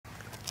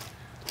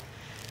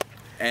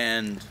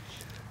and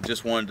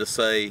just wanted to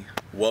say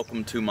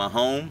welcome to my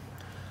home.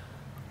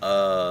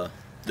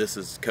 This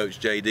is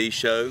Coach JD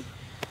show.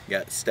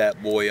 Got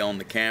Stat Boy on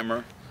the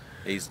camera.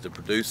 He's the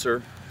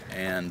producer.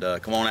 And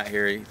come on out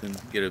here, Ethan,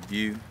 get a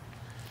view.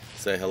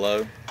 Say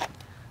hello.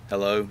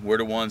 Hello. We're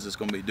the ones that's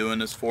going to be doing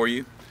this for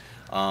you.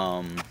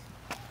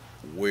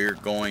 We're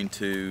going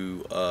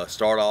to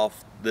start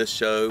off this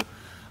show.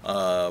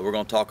 We're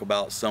going to talk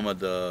about some of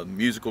the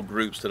musical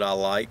groups that I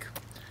like.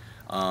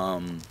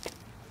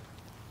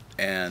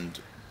 And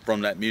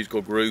from that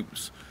musical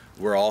groups,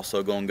 we're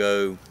also going to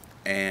go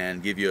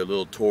and give you a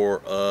little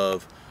tour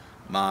of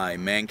my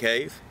man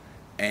cave.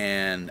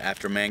 And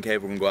after man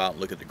cave, we're going to go out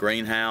and look at the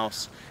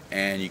greenhouse,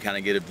 and you kind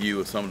of get a view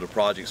of some of the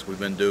projects we've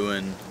been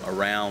doing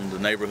around the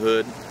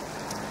neighborhood.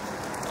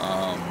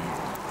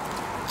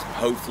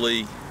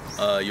 Hopefully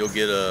you'll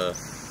get a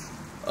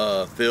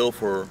feel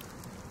for,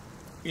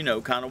 you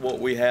know, kind of what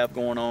we have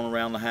going on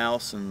around the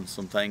house and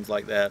some things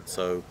like that.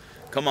 So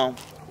come on,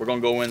 we're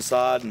going to go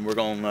inside and we're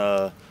going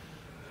to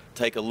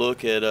take a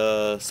look at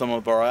some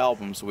of our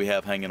albums we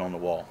have hanging on the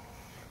wall.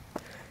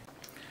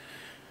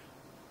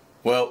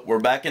 Well, we're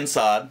back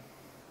inside,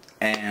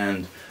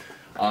 and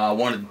I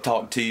wanted to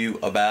talk to you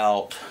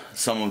about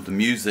some of the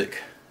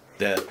music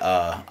that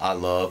I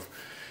love,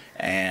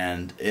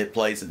 and it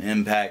plays an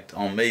impact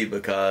on me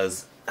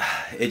because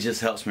it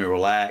just helps me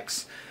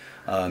relax.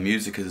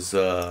 Music is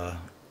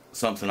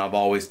something I've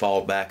always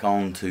fallen back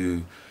on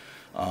to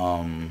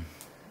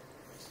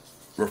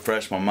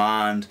refresh my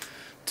mind.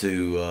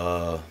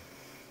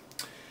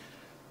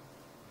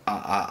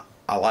 I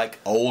like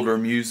older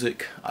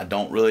music. I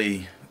don't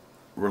really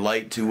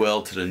relate too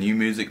well to the new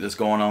music that's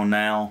going on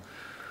now.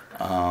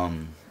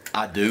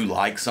 I do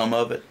like some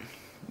of it,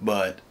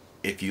 but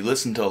if you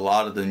listen to a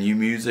lot of the new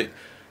music,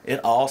 it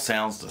all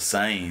sounds the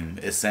same.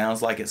 It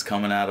sounds like it's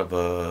coming out of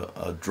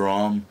a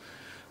drum,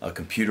 a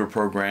computer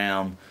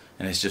program,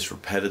 and it's just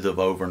repetitive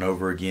over and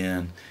over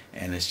again,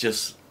 and it's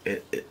just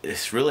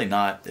it's really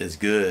not as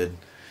good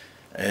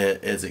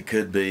as it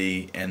could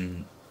be.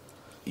 And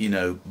you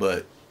know,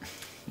 but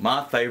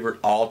my favorite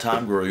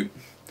all-time group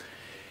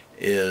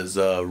is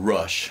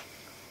Rush.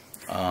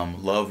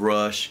 Love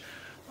Rush.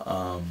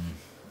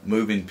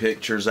 Moving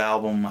Pictures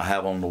album I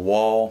have on the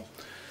wall.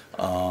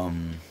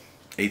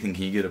 Ethan,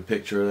 can you get a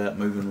picture of that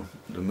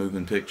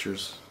moving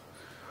pictures?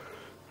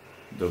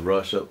 The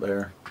Rush up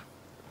there.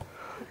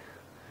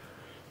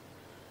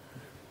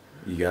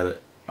 You got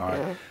it?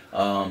 Alright.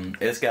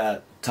 It's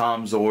got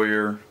Tom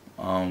Sawyer,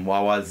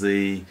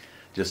 YYZ,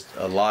 just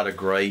a lot of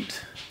great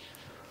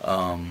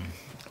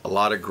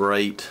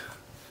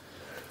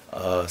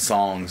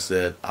songs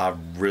that I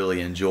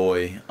really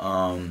enjoy.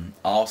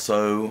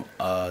 Also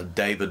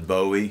David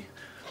Bowie.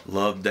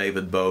 Love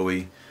David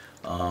Bowie.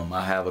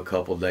 I have a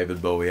couple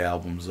David Bowie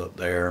albums up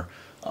there.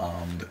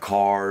 The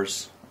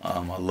Cars. I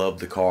love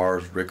the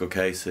Cars. Rick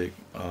Ocasek.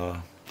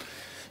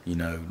 You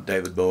know,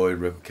 David Bowie,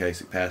 Rick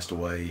Ocasek passed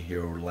away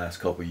here over the last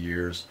couple of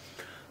years.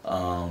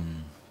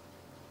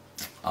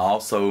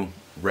 Also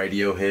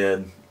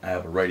Radiohead. I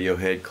have a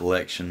Radiohead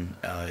collection.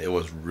 It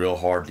was real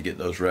hard to get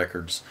those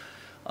records,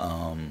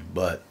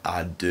 but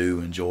I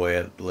do enjoy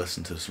it.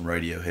 Listen to some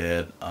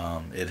Radiohead.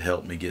 It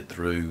helped me get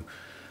through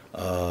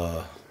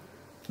the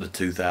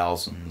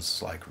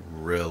 2000s. Like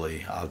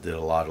really, I did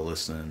a lot of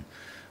listening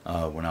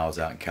when I was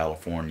out in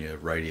California.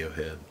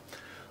 Radiohead.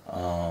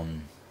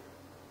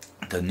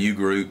 The new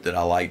group that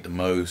I like the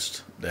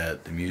most,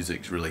 that the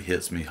music really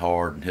hits me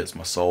hard and hits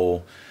my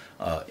soul,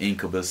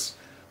 Incubus.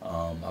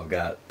 I've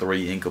got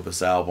 3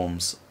 Incubus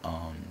albums.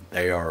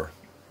 They are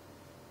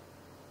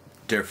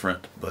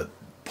different, but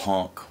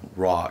punk,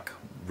 rock,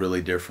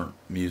 really different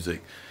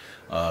music.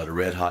 The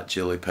Red Hot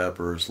Chili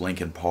Peppers,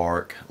 Linkin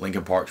Park.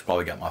 Linkin Park's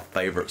probably got my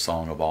favorite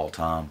song of all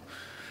time,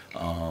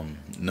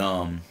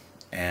 Numb,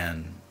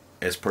 and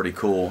it's pretty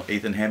cool.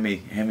 Ethan, hand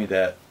me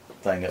that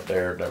thing up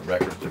there, that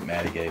record that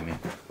Maddie gave me.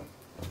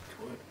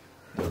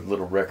 The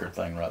little record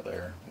thing right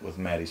there with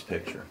Maddie's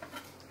picture.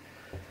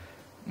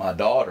 My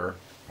daughter,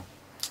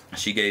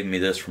 she gave me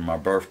this for my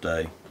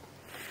birthday,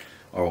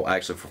 or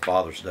actually for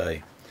Father's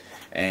Day,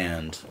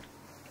 and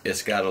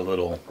it's got a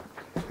little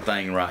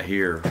thing right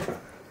here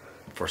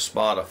for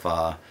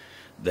Spotify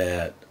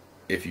that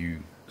if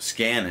you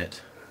scan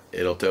it,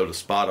 it'll go to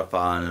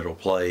Spotify and it'll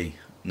play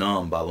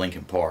Numb by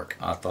Linkin Park.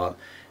 I thought,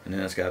 and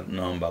then it's got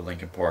Numb by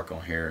Linkin Park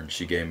on here, and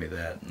she gave me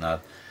that, and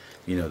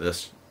you know,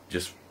 this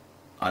just,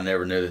 I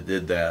never knew that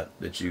did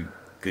that you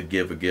could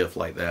give a gift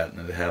like that, and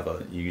it'd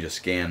have you just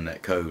scan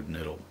that code and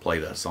it'll play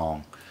that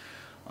song.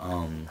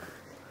 I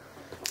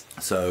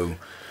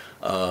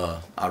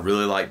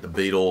really like the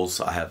Beatles.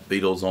 I have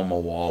Beatles on my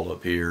wall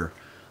up here.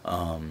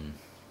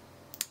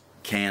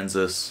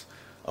 Kansas,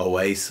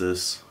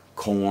 Oasis,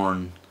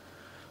 Korn,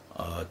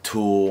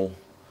 Tool,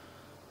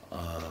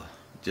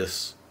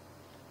 just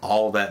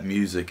all that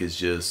music is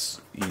just,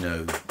 you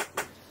know,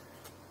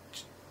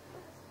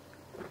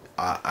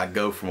 I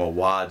go from a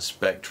wide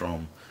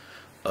spectrum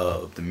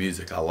of the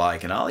music I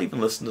like, and I'll even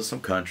listen to some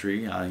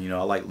country. You know,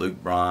 I like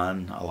Luke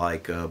Bryan, I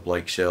like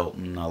Blake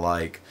Shelton, I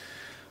like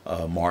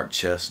Mark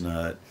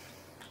Chestnut,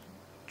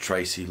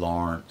 Tracy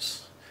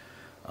Lawrence,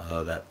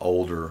 that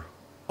older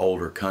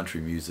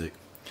country music.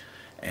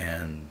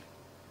 And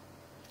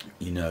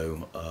you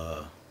know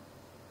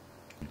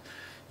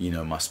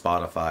my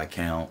Spotify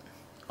account,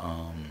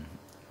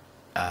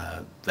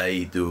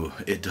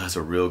 it does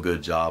a real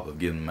good job of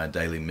giving my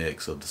daily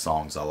mix of the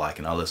songs I like,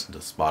 and I listen to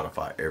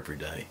Spotify every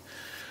day.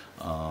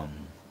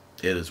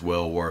 It is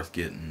well worth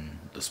getting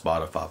the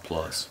Spotify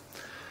Plus.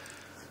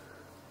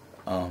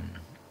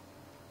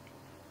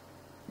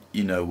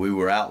 We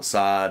were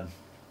outside,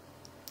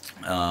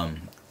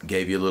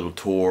 gave you a little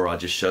tour. I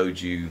just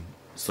showed you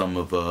some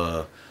of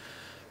the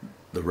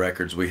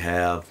records we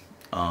have.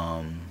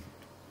 I'm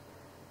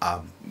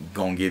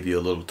gonna give you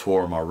a little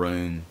tour of my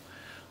room,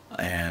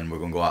 and we're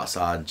gonna go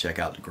outside and check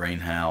out the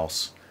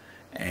greenhouse.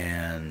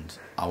 And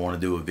I want to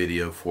do a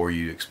video for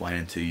you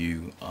explaining to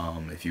you,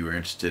 if you were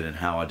interested in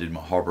how I did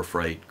my Harbor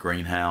Freight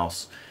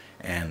greenhouse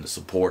and the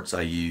supports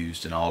I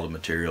used and all the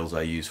materials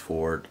I used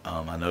for it.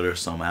 I know there's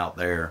some out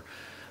there,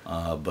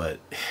 but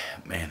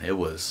man, it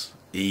was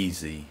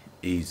easy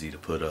to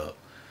put up.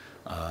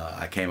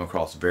 I came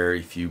across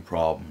very few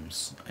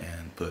problems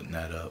in putting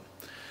that up.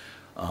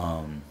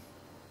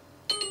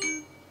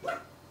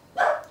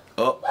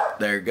 Oh,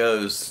 there it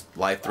goes,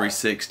 Life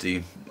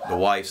 360. The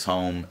wife's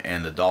home,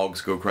 and the dogs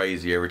go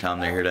crazy every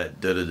time they hear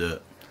that da-da-da.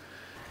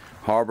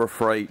 Harbor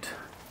Freight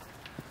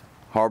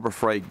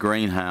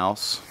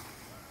greenhouse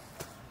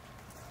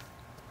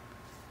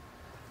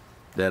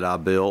that I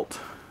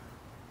built,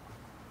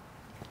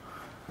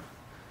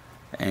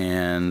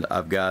 and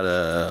I've got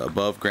a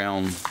above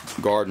ground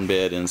garden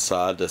bed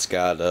inside that's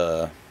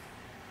got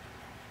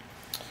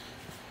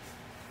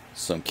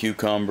some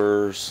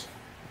cucumbers,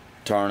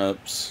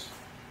 turnips,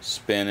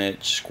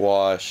 spinach,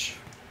 squash,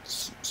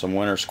 some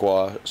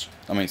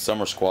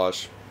summer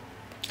squash,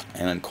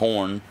 and then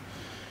corn.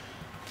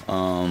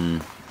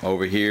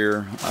 Over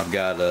here I've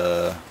got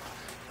a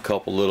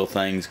couple little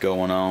things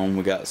going on.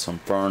 We got some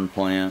fern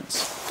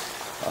plants.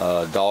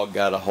 Dog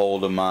got a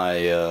hold of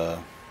my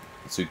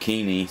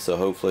zucchini, so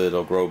hopefully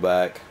it'll grow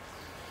back.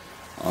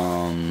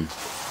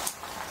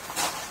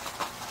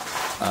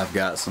 I've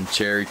got some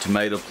cherry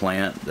tomato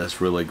plant that's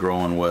really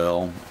growing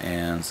well,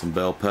 and some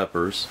bell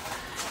peppers.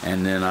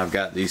 And then I've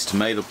got these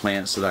tomato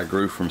plants that I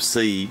grew from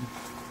seed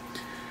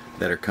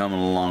that are coming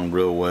along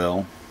real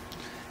well.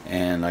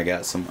 And I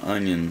got some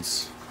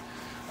onions.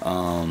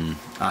 I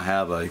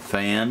have a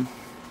fan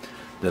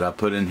that I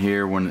put in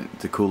here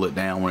to cool it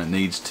down when it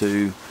needs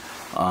to.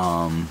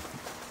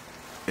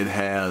 It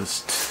has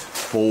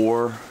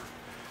 4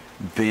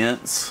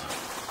 vents,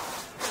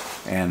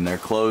 and they're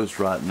closed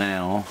right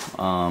now.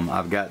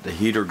 I've got the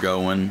heater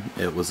going.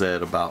 It was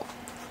at about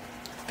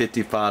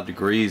 55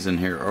 degrees in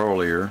here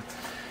earlier,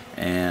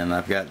 and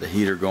I've got the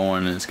heater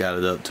going, and it's got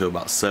it up to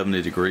about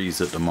 70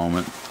 degrees at the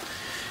moment.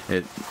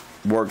 It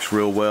works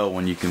real well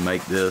when you can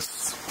make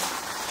this.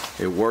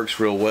 It works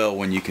real well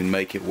when you can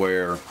make it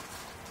where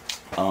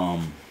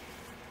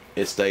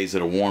it stays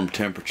at a warm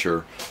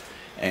temperature,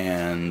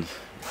 and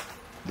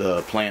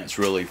the plants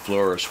really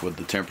flourish with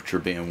the temperature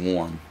being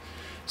warm.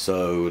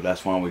 So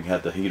that's why we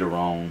had the heater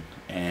on.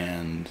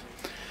 And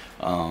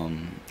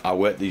I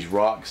wet these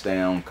rocks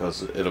down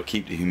because it'll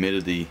keep the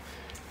humidity.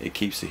 It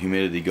keeps the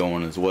humidity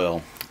going as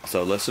well.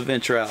 So let's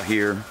venture out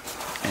here,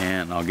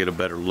 and I'll get a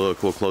better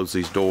look. We'll close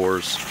these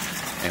doors,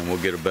 and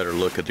we'll get a better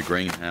look at the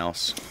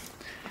greenhouse.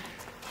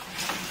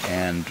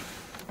 And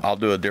I'll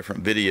do a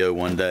different video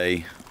one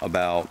day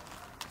about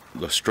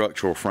the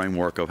structural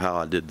framework of how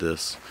I did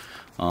this.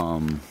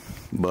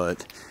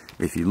 But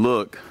if you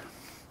look,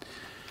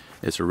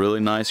 it's a really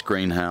nice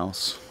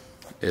greenhouse.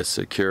 It's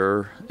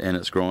secure, and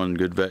it's growing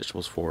good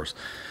vegetables for us.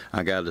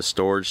 I got a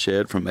storage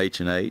shed from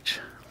H&H.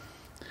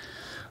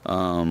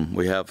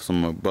 We have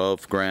some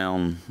above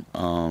ground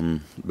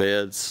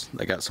beds.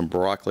 They got some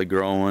broccoli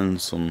growing,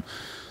 some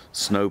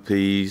snow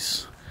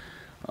peas.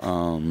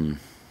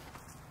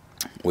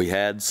 We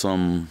had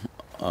some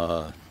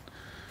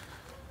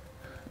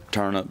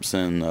turnips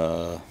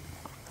and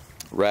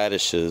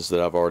radishes that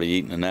I've already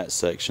eaten in that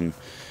section,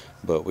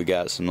 but we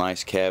got some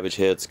nice cabbage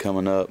heads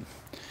coming up,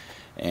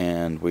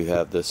 and we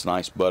have this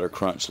nice butter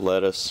crunch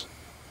lettuce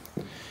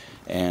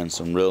and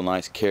some real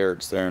nice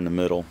carrots there in the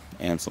middle,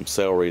 and some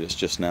celery that's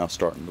just now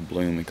starting to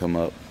bloom and come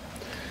up.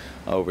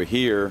 Over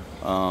here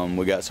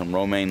we got some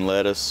romaine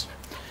lettuce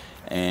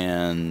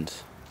and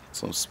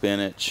some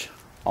spinach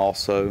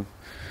also.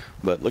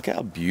 But look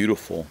how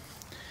beautiful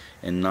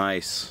and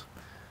nice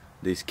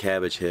these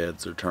cabbage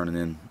heads are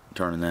turning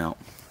out.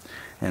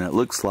 And it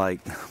looks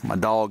like my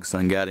dogs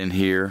done got in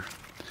here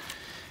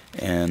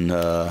and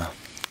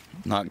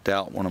knocked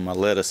out one of my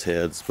lettuce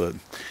heads. But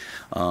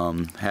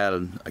had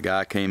a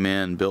guy came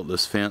in and built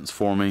this fence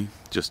for me.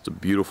 Just a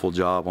beautiful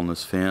job on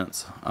this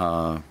fence.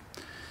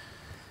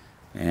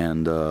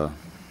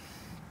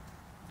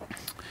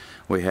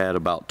 We had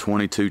about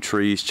 22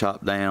 trees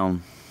chopped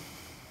down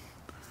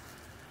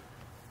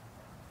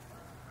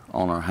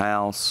on our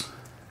house,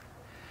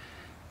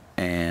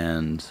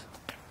 and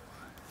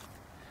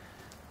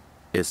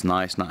it's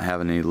nice not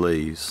having any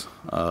leaves.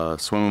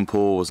 Swimming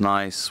pool was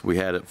nice. We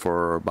had it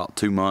for about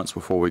 2 months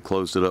before we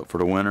closed it up for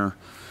the winter,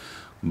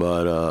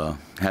 but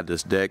had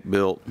this deck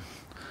built,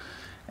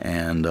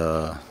 and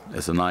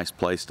it's a nice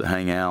place to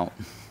hang out.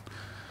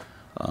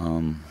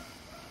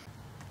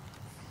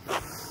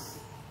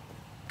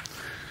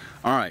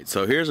 Alright,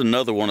 so here's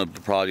another one of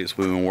the projects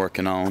we've been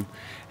working on,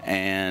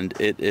 and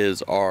it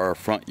is our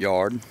front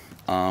yard.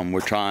 I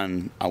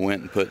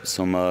went and put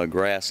some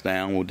grass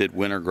down. We did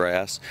winter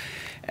grass,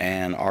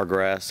 and our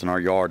grass in our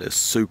yard is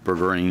super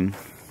green.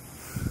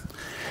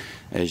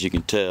 As you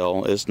can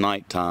tell, it's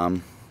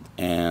nighttime,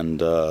 and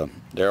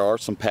there are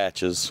some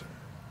patches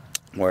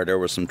where there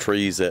were some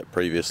trees that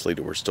previously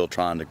that were still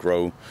trying to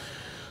grow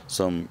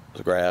some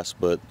grass,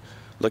 but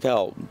look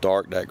how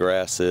dark that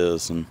grass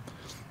is, and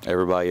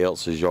everybody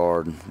else's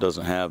yard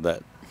doesn't have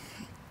that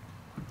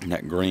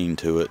green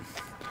to it.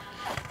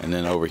 And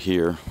then over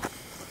here,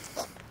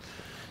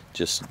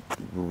 just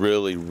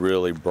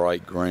really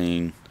bright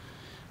green.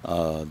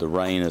 The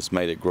rain has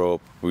made it grow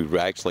up. We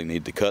actually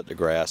need to cut the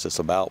grass. It's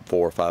about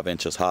 4 or 5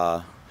 inches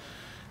high,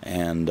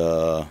 and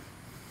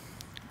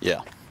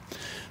yeah,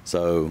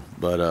 so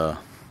but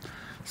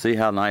see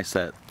how nice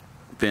that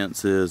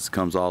fence is,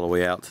 comes all the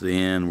way out to the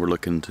end. We're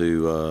looking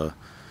to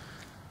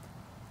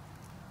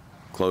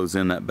close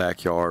in that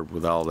backyard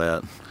with all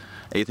that.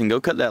 Ethan,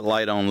 go cut that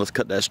light on. Let's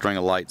cut that string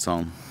of lights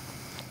on.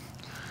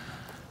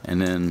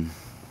 And then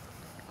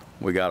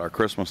we got our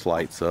Christmas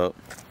lights up,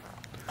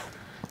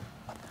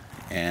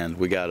 and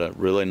we got a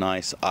really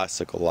nice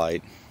icicle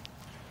light.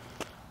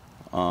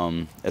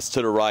 It's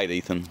to the right,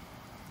 Ethan,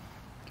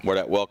 where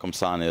that welcome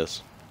sign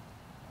is.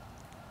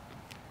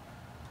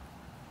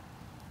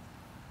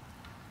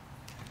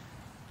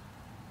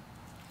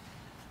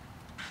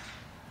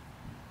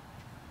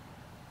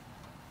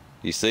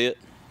 You see it?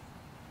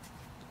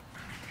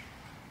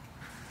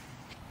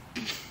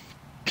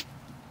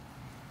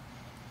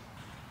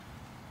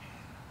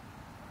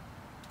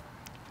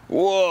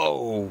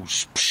 Whoa!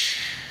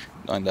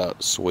 Ain't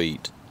that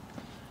sweet?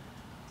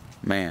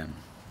 Man,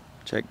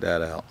 check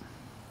that out.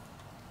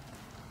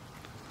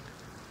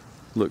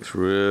 Looks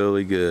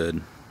really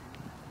good.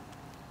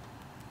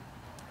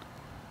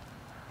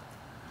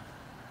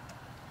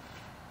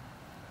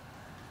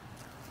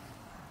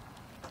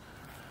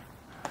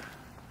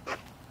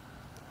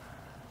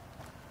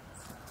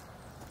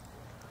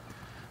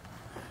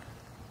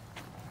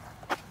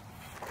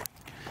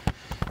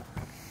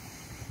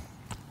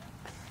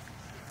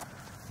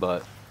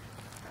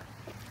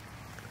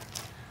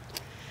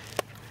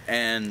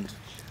 And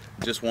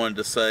just wanted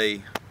to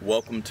say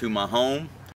welcome to my home.